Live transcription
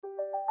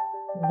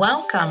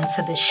Welcome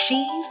to the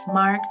She's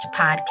Marked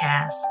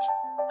podcast.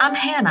 I'm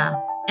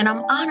Hannah, and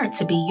I'm honored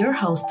to be your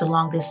host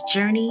along this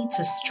journey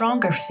to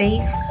stronger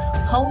faith,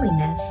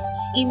 holiness,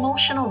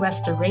 emotional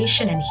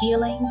restoration and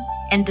healing,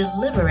 and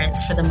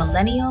deliverance for the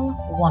millennial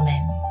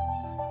woman.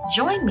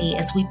 Join me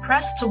as we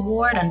press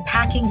toward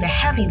unpacking the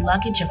heavy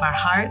luggage of our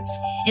hearts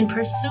in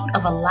pursuit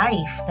of a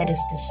life that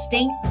is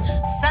distinct,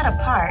 set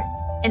apart,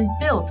 and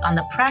built on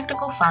the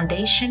practical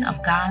foundation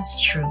of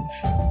God's truth.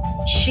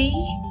 She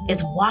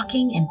is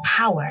walking in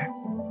power.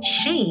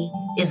 She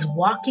is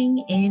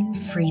walking in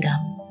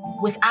freedom.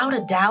 Without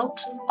a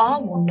doubt,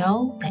 all will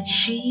know that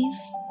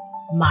she's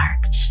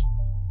marked.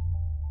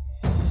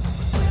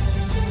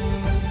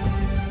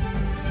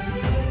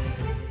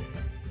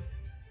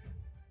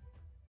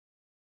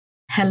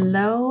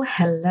 Hello.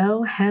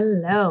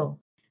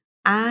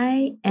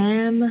 I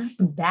am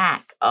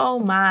back. Oh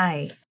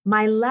my.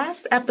 My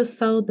last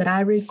episode that I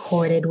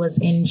recorded was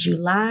in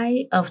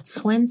July of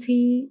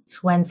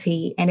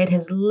 2020, and it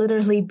has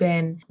literally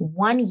been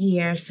 1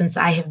 year since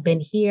I have been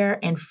here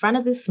in front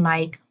of this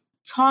mic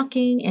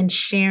talking and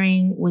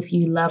sharing with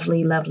you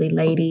lovely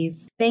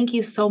ladies. Thank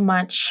you so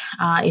much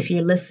if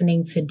you're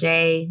listening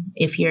today.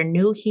 If you're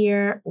new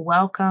here,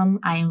 welcome.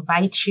 I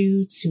invite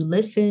you to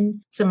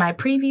listen to my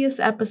previous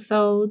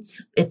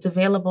episodes. It's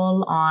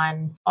available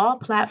on all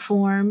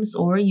platforms,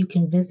 or you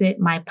can visit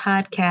my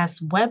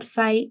podcast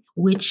website,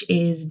 which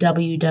is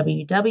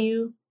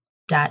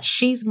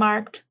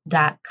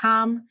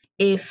www.shesmarked.com.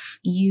 If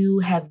you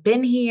have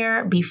been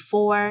here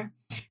before,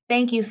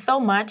 thank you so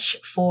much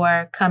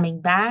for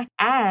coming back,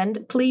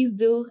 and please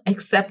do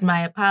accept my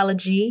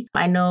apology.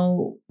 I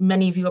know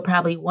many of you are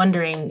probably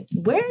wondering,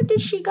 where did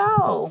she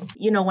go?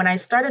 When I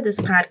started this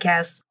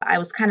podcast, I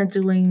was kind of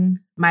doing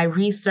my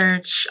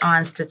research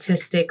on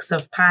statistics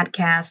of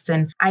podcasts,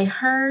 and I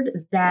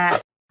heard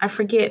that, I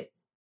forget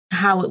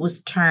how it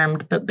was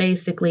termed, but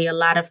basically a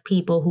lot of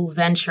people who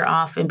venture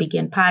off and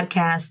begin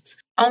podcasts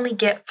only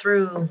get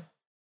through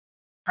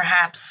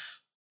perhaps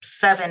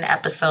 7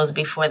 episodes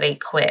before they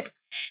quit.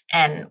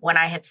 And when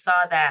I had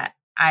saw that,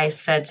 I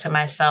said to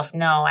myself,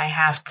 no, I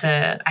have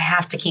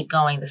to keep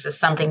going. This is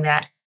something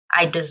that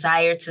I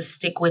desire to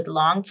stick with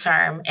long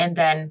term. And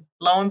then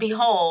lo and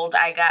behold,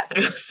 I got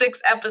through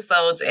 6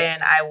 episodes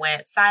and I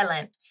went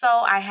silent. So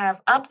I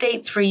have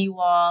updates for you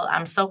all.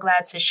 I'm so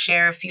glad to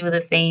share a few of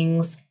the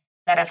things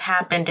that have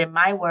happened in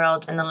my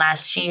world in the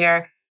last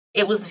year.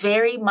 It was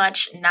very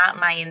much not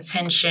my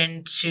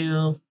intention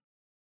to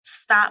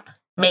stop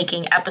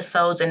making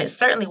episodes, and it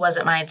certainly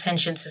wasn't my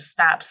intention to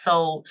stop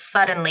so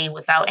suddenly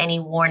without any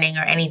warning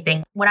or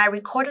anything. When I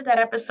recorded that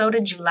episode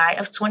in July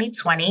of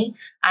 2020,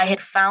 I had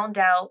found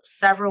out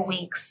several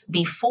weeks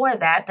before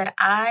that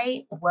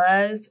I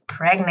was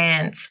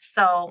pregnant.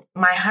 So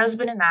my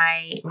husband and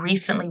I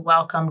recently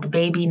welcomed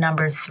baby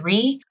number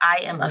 3.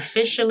 I am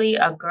officially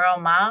a girl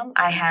mom.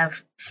 I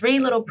have 3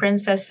 little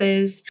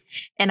princesses,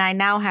 and I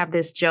now have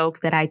this joke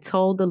that I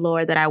told the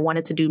Lord that I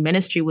wanted to do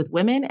ministry with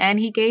women, and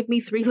he gave me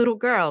 3 little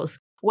girls.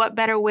 What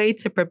better way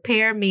to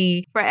prepare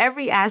me for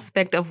every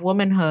aspect of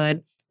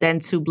womanhood than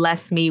to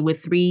bless me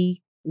with 3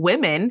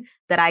 women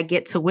that I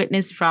get to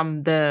witness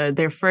from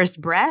their first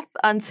breath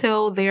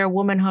until their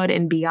womanhood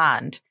and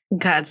beyond.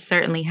 God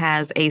certainly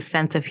has a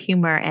sense of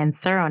humor and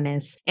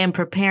thoroughness in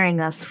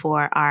preparing us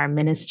for our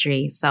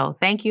ministry. So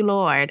thank you,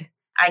 Lord.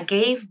 I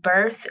gave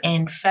birth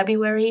in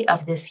February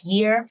of this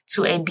year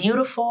to a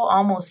beautiful,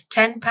 almost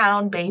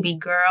 10-pound baby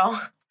girl.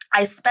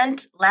 I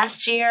spent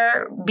last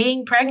year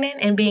being pregnant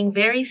and being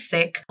very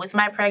sick. With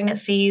my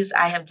pregnancies,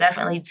 I have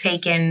definitely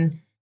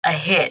taken a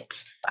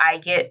hit. I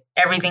get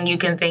everything you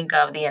can think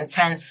of, the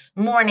intense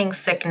morning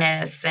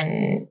sickness,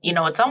 and,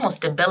 it's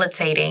almost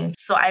debilitating.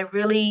 So I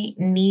really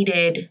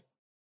needed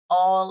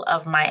all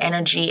of my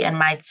energy and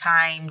my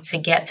time to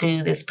get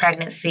through this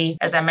pregnancy.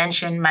 As I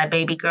mentioned, my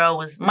baby girl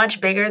was much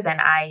bigger than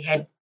I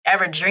had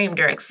ever dreamed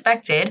or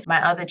expected.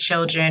 My other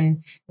children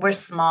were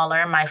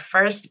smaller. My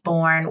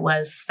firstborn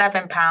was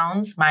 7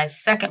 pounds. My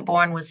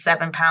secondborn was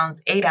 7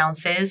 pounds, 8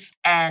 ounces.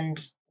 And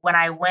when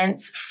I went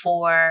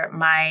for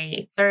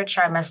my 3rd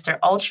trimester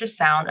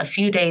ultrasound a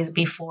few days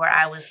before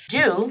I was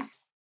due,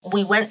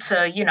 we went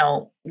to,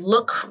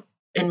 look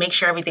and make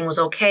sure everything was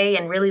okay.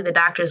 And really the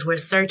doctors were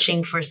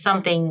searching for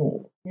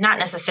something not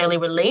necessarily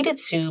related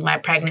to my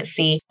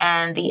pregnancy.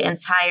 And the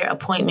entire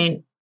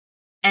appointment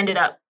ended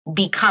up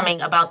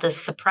becoming about the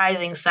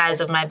surprising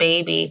size of my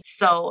baby.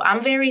 So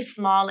I'm very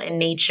small in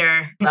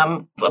nature.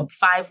 I'm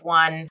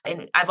 5'1",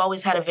 and I've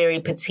always had a very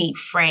petite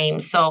frame.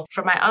 So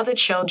for my other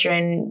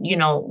children,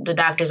 the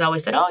doctors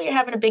always said, oh, you're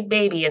having a big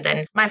baby. And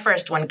then my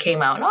first one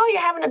came out, and oh,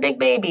 you're having a big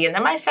baby. And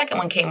then my second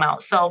one came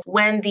out. So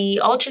when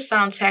the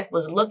ultrasound tech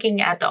was looking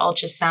at the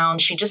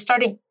ultrasound, she just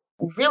started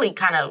really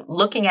kind of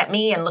looking at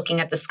me and looking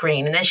at the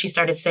screen. And then she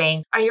started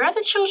saying, are your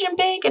other children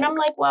big? And I'm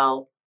like,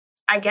 well,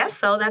 I guess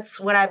so. That's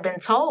what I've been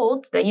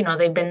told, that,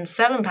 they've been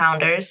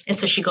 7-pounders. And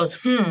so she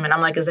goes, and I'm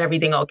like, is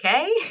everything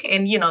okay?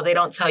 And, they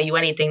don't tell you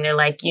anything. They're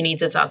like, you need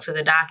to talk to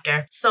the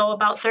doctor. So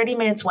about 30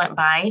 minutes went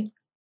by.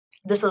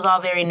 This was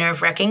all very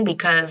nerve-wracking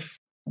because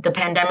the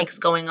pandemic's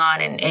going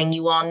on, and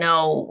you all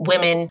know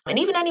women, and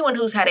even anyone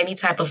who's had any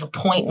type of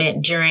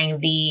appointment during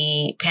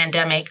the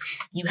pandemic,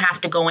 you have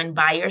to go in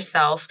by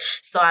yourself.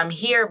 So I'm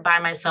here by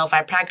myself.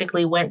 I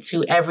practically went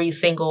to every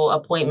single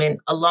appointment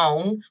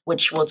alone,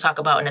 which we'll talk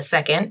about in a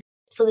second.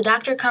 So the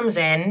doctor comes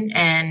in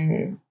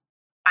and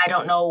I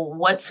don't know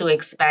what to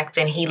expect.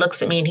 And he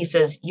looks at me and he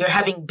says, "You're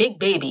having big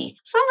baby."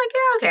 So I'm like,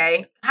 "Yeah,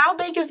 okay. How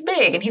big is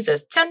big?" And he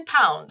says, 10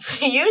 pounds.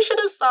 You should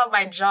have saw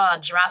my jaw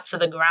drop to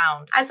the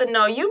ground. I said,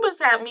 "No, you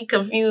must have me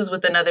confused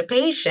with another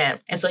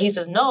patient." And so he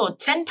says, "No,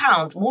 10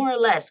 pounds, more or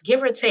less,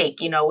 give or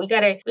take. We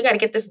gotta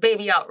get this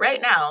baby out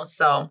right now."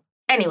 So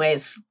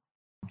anyways,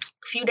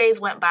 a few days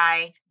went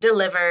by,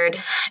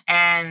 delivered,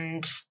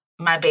 and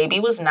my baby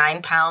was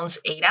 9 pounds,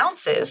 8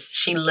 ounces.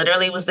 She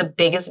literally was the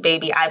biggest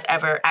baby I've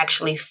ever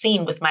actually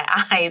seen with my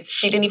eyes.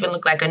 She didn't even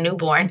look like a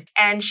newborn.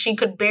 And she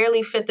could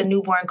barely fit the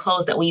newborn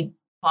clothes that we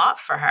bought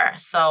for her.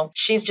 So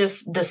she's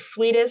just the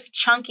sweetest,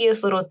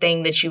 chunkiest little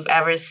thing that you've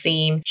ever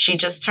seen. She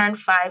just turned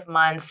 5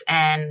 months,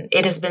 and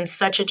it has been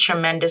such a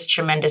tremendous,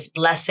 tremendous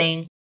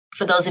blessing.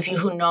 For those of you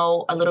who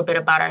know a little bit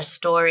about our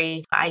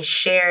story, I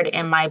shared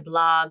in my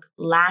blog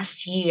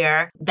last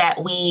year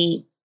that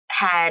we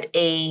had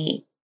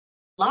a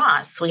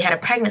loss. We had a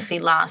pregnancy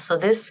loss. So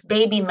this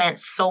baby meant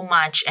so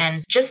much.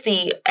 And just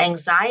the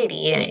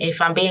anxiety, and if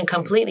I'm being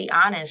completely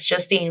honest,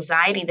 just the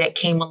anxiety that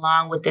came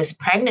along with this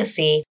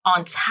pregnancy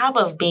on top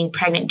of being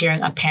pregnant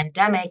during a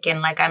pandemic.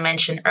 And like I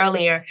mentioned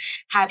earlier,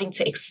 having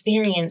to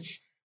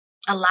experience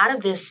a lot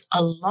of this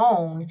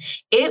alone,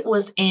 it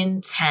was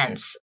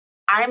intense.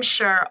 I'm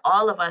sure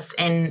all of us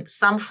in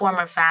some form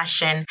or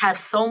fashion have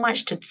so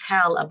much to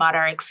tell about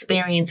our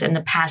experience in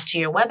the past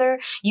year, whether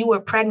you were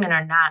pregnant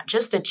or not,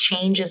 just the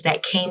changes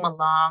that came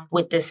along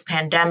with this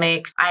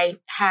pandemic. I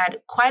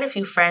had quite a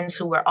few friends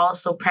who were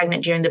also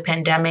pregnant during the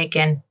pandemic,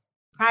 and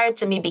prior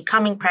to me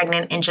becoming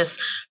pregnant and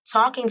just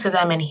talking to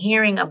them and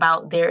hearing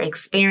about their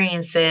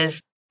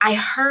experiences, I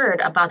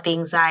heard about the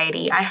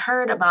anxiety. I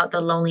heard about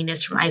the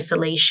loneliness from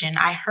isolation.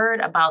 I heard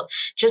about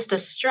just the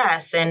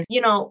stress. And,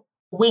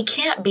 we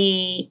can't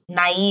be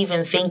naive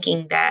in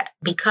thinking that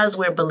because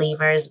we're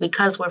believers,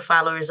 because we're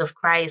followers of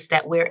Christ,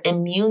 that we're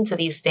immune to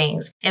these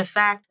things. In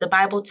fact, the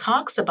Bible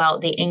talks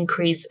about the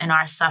increase in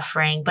our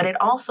suffering, but it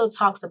also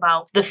talks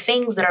about the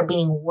things that are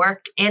being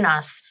worked in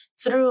us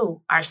through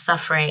our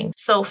suffering.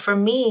 So for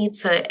me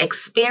to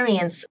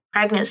experience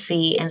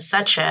pregnancy in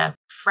such a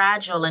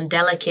fragile and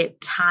delicate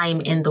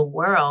time in the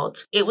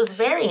world, it was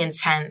very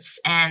intense.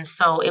 And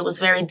so it was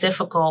very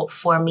difficult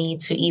for me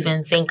to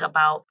even think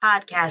about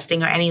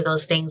podcasting or any of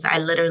those things. I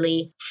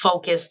literally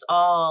focused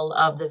all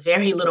of the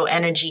very little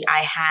energy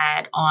I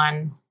had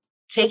on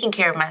taking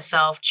care of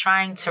myself,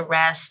 trying to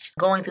rest,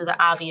 going through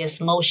the obvious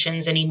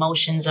motions and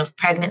emotions of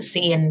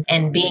pregnancy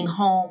and being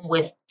home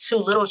with 2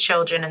 little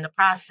children in the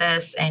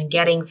process and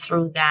getting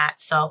through that.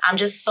 So I'm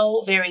just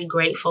so very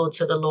grateful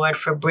to the Lord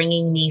for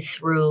bringing me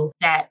through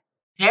that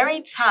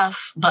very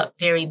tough, but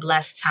very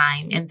blessed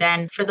time. And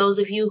then for those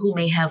of you who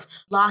may have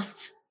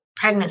lost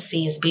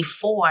pregnancies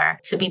before,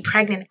 to be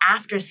pregnant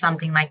after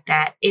something like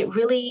that,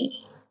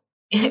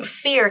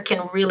 fear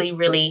can really,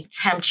 really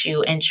tempt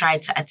you and try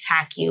to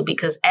attack you,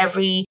 because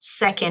every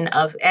second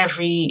of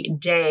every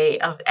day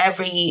of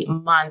every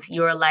month,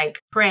 you're like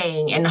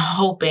praying and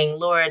hoping,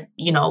 "Lord,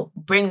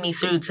 bring me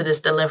through to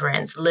this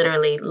deliverance.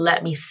 Literally,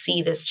 let me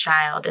see this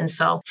child." And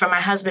so for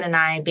my husband and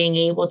I, being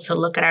able to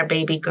look at our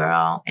baby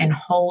girl and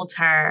hold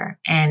her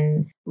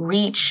and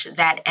reach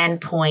that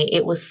end point,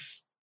 it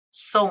was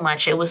so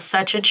much. It was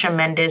such a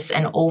tremendous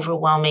and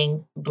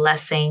overwhelming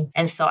blessing.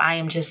 And so I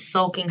am just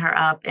soaking her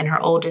up, and her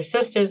older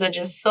sisters are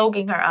just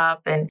soaking her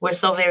up. And we're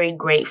so very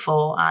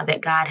grateful that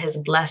God has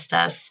blessed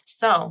us.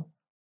 So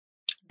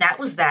that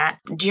was that.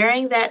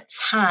 During that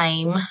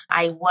time,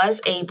 I was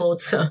able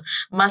to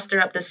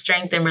muster up the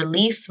strength and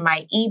release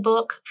my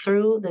ebook,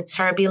 Through the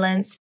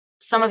Turbulence.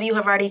 Some of you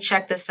have already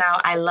checked this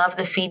out. I love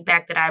the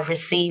feedback that I've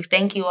received.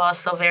 Thank you all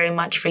so very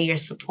much for your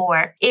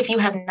support. If you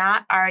have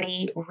not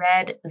already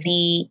read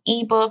the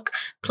ebook,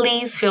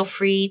 please feel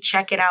free,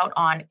 check it out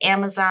on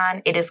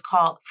Amazon. It is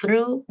called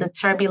Through the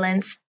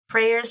Turbulence,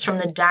 Prayers from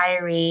the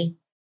Diary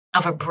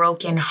of a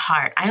Broken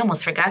Heart. I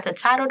almost forgot the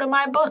title to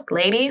my book,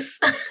 ladies.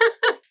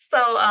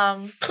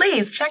 So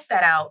please check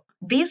that out.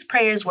 These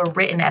prayers were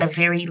written at a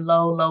very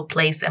low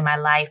place in my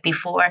life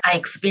before I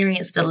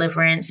experienced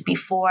deliverance,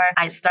 before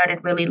I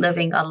started really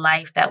living a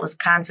life that was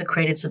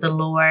consecrated to the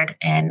Lord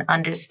and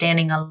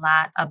understanding a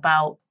lot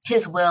about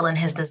His will and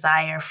His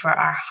desire for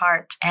our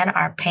heart and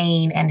our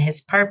pain and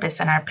His purpose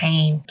in our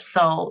pain.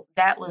 So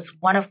that was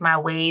one of my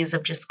ways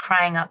of just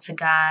crying out to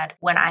God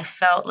when I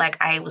felt like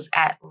I was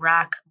at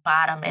rock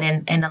bottom.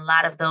 And in a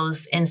lot of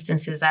those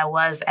instances, I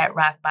was at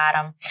rock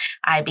bottom.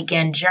 I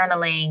began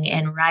journaling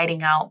and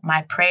writing out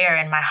my prayer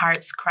and my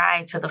heart's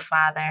cry to the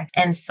Father.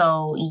 And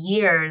so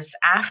years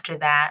after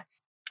that,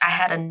 I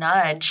had a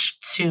nudge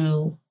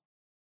to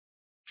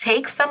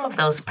take some of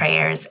those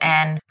prayers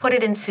and put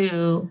it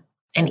into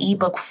an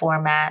ebook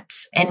format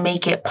and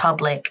make it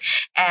public.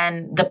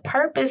 And the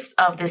purpose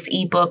of this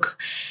ebook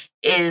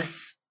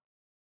is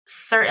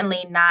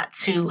certainly not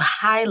to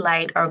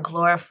highlight or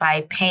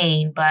glorify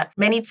pain, but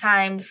many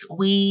times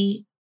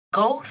we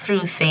go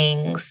through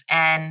things,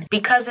 and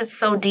because it's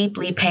so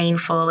deeply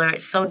painful or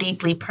it's so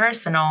deeply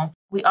personal,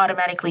 we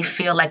automatically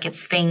feel like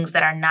it's things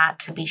that are not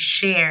to be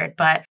shared.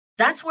 But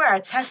that's where our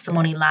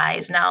testimony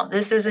lies. Now,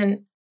 this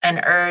isn't an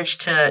urge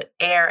to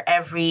air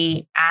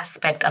every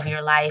aspect of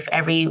your life,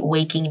 every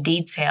waking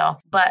detail,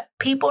 but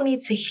people need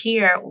to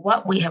hear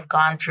what we have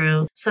gone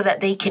through so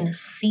that they can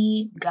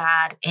see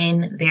God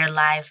in their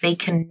lives. They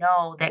can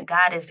know that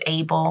God is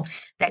able,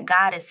 that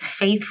God is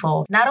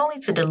faithful, not only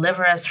to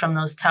deliver us from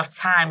those tough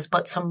times,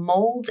 but to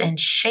mold and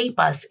shape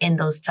us in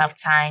those tough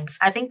times.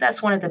 I think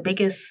that's one of the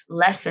biggest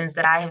lessons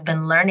that I have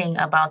been learning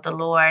about the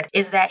Lord,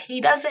 is that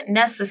He doesn't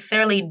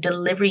necessarily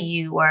deliver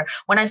you, or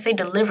when I say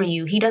deliver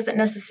you, He doesn't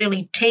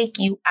necessarily take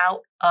you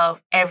out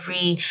of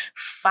every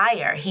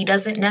fire. He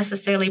doesn't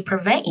necessarily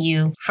prevent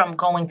you from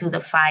going through the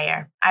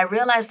fire. I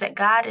realize that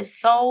God is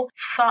so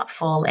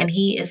thoughtful and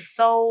He is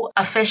so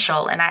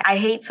official. And I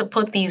hate to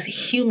put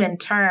these human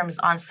terms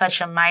on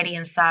such a mighty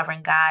and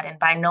sovereign God. And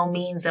by no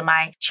means am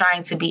I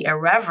trying to be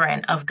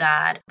irreverent of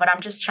God, but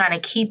I'm just trying to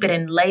keep it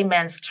in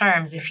layman's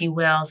terms, if you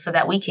will, so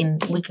that we can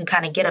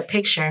kind of get a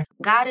picture.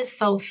 God is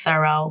so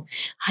thorough.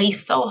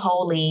 He's so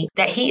holy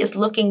that He is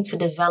looking to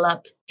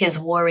develop His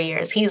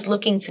warriors. He is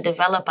looking to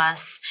develop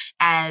us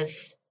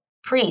as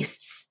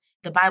priests.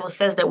 The Bible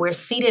says that we're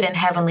seated in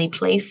heavenly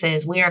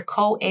places. We are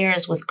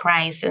co-heirs with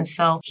Christ. And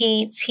so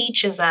He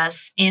teaches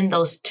us in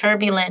those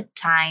turbulent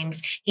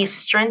times. He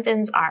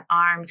strengthens our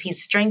arms. He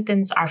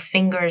strengthens our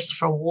fingers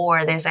for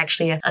war. There's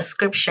actually a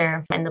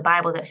scripture in the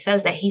Bible that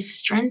says that He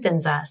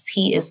strengthens us.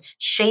 He is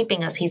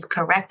shaping us. He's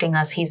correcting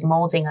us. He's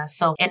molding us.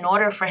 So in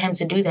order for Him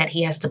to do that,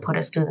 He has to put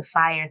us through the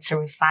fire to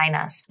refine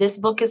us. This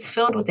book is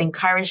filled with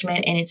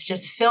encouragement, and it's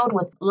just filled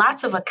with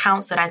lots of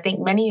accounts that I think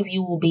many of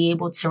you will be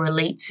able to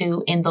relate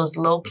to in those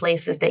low places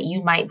that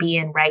you might be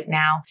in right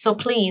now. So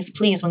please,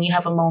 when you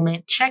have a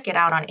moment, check it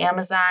out on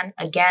Amazon.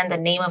 Again, the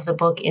name of the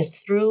book is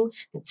Through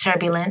the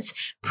Turbulence,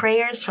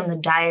 Prayers from the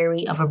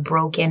Diary of a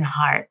Broken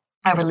Heart.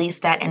 I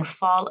released that in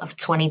fall of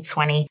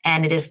 2020,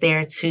 and it is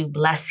there to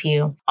bless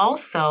you.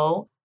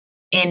 Also,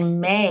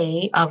 in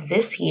May of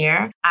this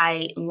year,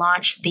 I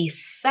launched the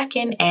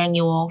second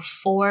annual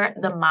For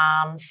the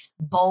Moms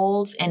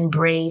Bold and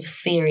Brave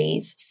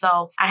series.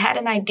 So I had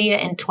an idea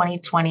in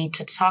 2020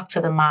 to talk to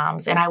the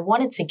moms, and I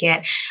wanted to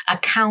get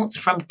accounts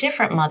from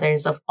different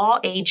mothers of all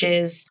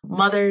ages,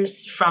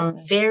 mothers from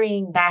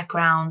varying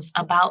backgrounds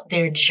about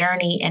their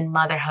journey in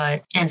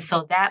motherhood. And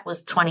so that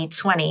was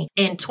 2020.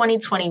 In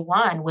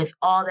 2021, with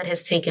all that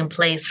has taken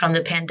place from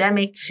the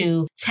pandemic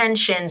to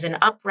tensions and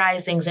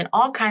uprisings and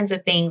all kinds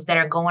of things that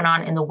are going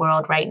on in the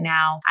world right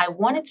now, I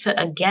wanted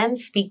to again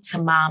speak to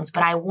moms,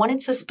 but I wanted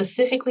to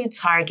specifically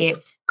target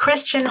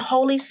Christian,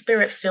 Holy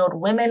Spirit-filled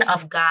women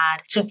of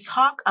God to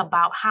talk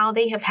about how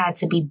they have had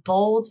to be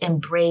bold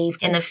and brave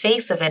in the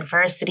face of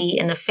adversity,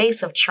 in the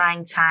face of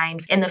trying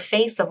times, in the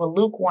face of a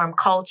lukewarm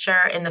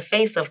culture, in the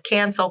face of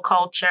cancel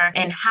culture,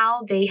 and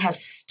how they have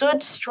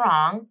stood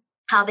strong,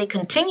 how they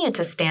continue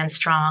to stand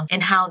strong,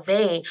 and how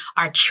they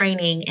are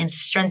training and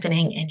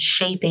strengthening and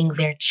shaping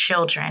their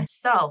children.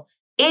 So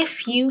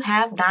if you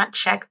have not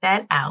checked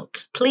that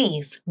out,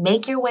 please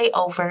make your way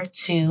over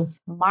to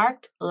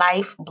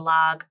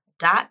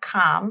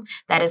markedlifeblog.com.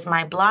 That is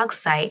my blog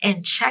site,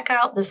 and check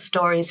out the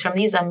stories from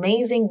these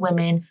amazing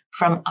women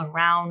from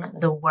around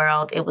the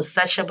world. It was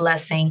such a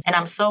blessing, and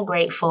I'm so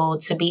grateful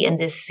to be in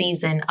this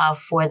season of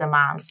For the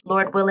Moms.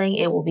 Lord willing,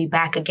 it will be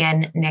back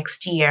again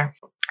next year.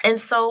 And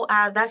so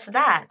that's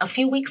that. A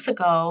few weeks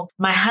ago,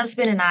 my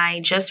husband and I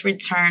just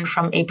returned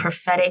from a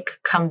prophetic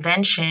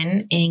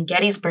convention in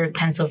Gettysburg,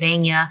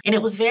 Pennsylvania. And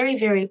it was very,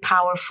 very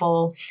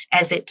powerful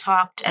as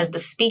the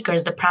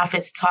speakers, the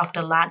prophets talked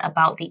a lot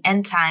about the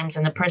end times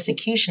and the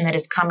persecution that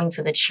is coming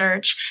to the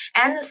church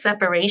and the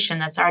separation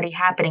that's already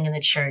happening in the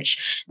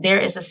church. There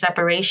is a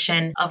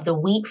separation of the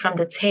wheat from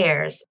the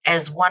tares.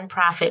 As one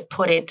prophet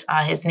put it,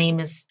 his name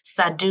is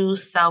Sadhu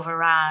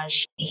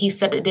Selvaraj. He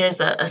said that there's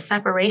a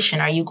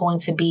separation. Are you going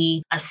to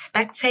be a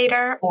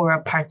spectator or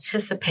a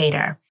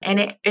participator?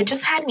 And it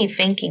just had me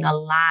thinking a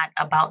lot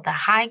about the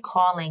high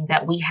calling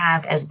that we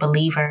have as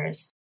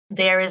believers.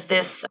 There is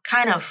this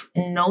kind of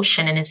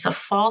notion, and it's a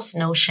false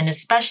notion,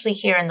 especially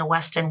here in the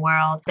Western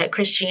world, that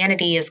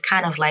Christianity is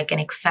kind of like an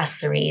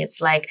accessory. It's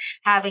like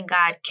having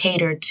God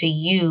catered to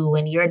you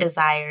and your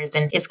desires.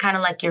 And it's kind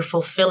of like you're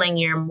fulfilling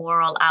your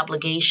moral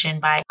obligation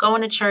by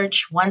going to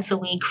church once a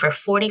week for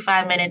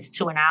 45 minutes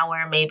to an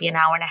hour, maybe an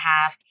hour and a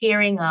half,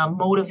 hearing a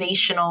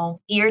motivational,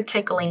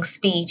 ear-tickling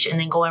speech, and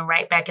then going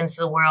right back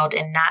into the world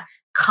and not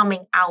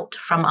coming out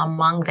from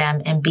among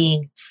them and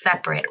being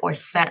separate or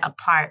set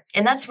apart.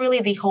 And that's really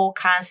the whole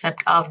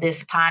concept of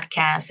this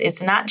podcast. It's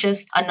not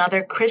just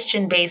another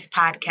Christian-based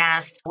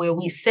podcast where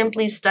we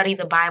simply study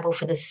the Bible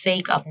for the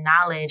sake of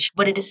knowledge,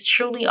 but it is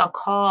truly a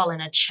call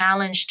and a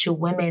challenge to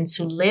women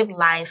to live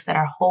lives that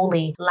are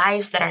holy,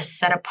 lives that are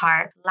set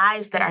apart,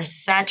 lives that are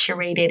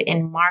saturated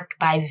and marked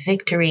by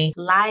victory,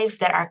 lives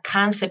that are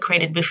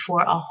consecrated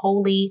before a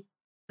holy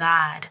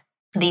God.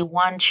 the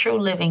one true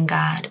living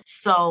God.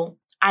 So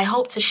I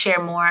hope to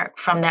share more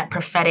from that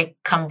prophetic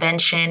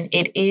convention.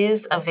 It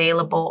is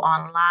available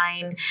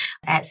online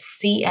at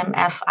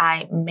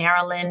CMFI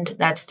Maryland.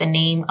 That's the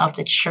name of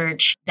the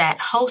church that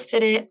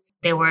hosted it.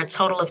 There were a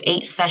total of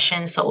 8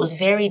 sessions, so it was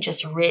very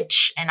just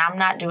rich, and I'm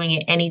not doing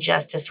it any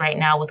justice right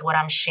now with what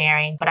I'm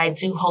sharing, but I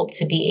do hope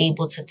to be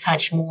able to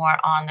touch more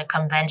on the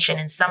convention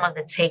and some of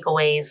the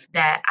takeaways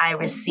that I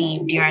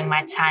received during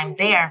my time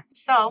there.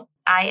 So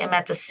I am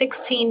at the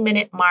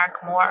 16-minute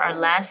mark, more or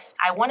less.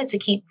 I wanted to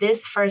keep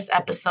this first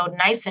episode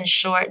nice and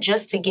short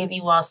just to give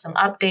you all some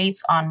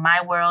updates on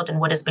my world and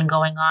what has been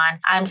going on.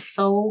 I'm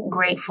so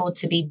grateful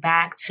to be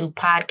back to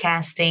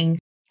podcasting.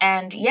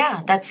 And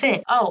yeah, that's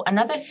it. Oh,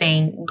 another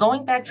thing,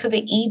 going back to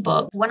the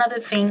ebook, one other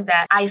thing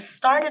that I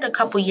started a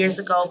couple years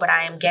ago, but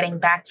I am getting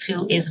back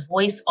to is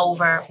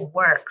voiceover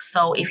work.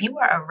 So if you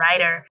are a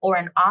writer or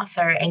an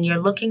author and you're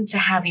looking to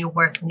have your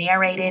work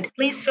narrated,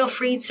 please feel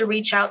free to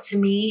reach out to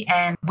me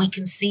and we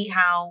can see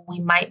how we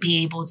might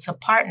be able to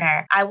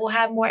partner. I will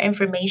have more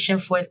information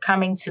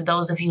forthcoming to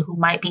those of you who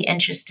might be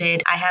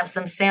interested. I have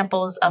some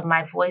samples of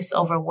my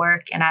voiceover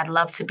work and I'd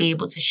love to be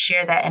able to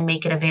share that and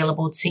make it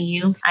available to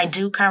you. I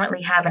do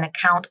currently have an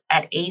account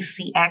at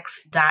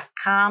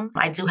acx.com.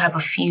 I do have a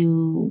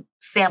few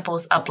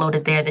samples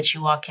uploaded there that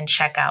you all can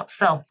check out.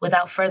 So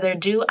without further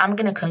ado, I'm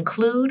going to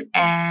conclude,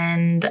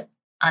 and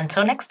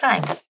until next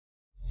time.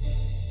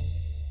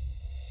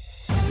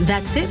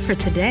 That's it for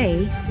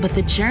today, but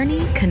the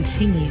journey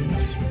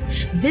continues.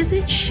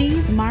 Visit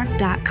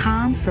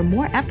shesmarked.com for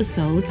more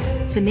episodes,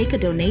 to make a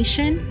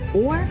donation,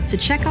 or to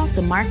check out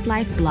the Marked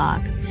Life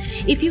blog.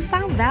 If you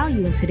found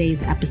value in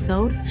today's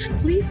episode,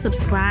 please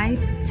subscribe,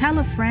 tell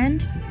a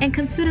friend, and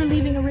consider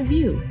leaving a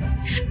review.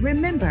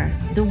 Remember,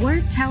 the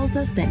word tells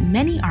us that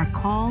many are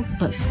called,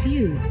 but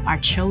few are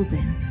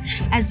chosen.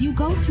 As you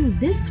go through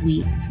this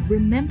week,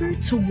 remember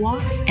to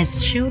walk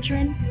as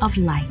children of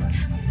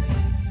light.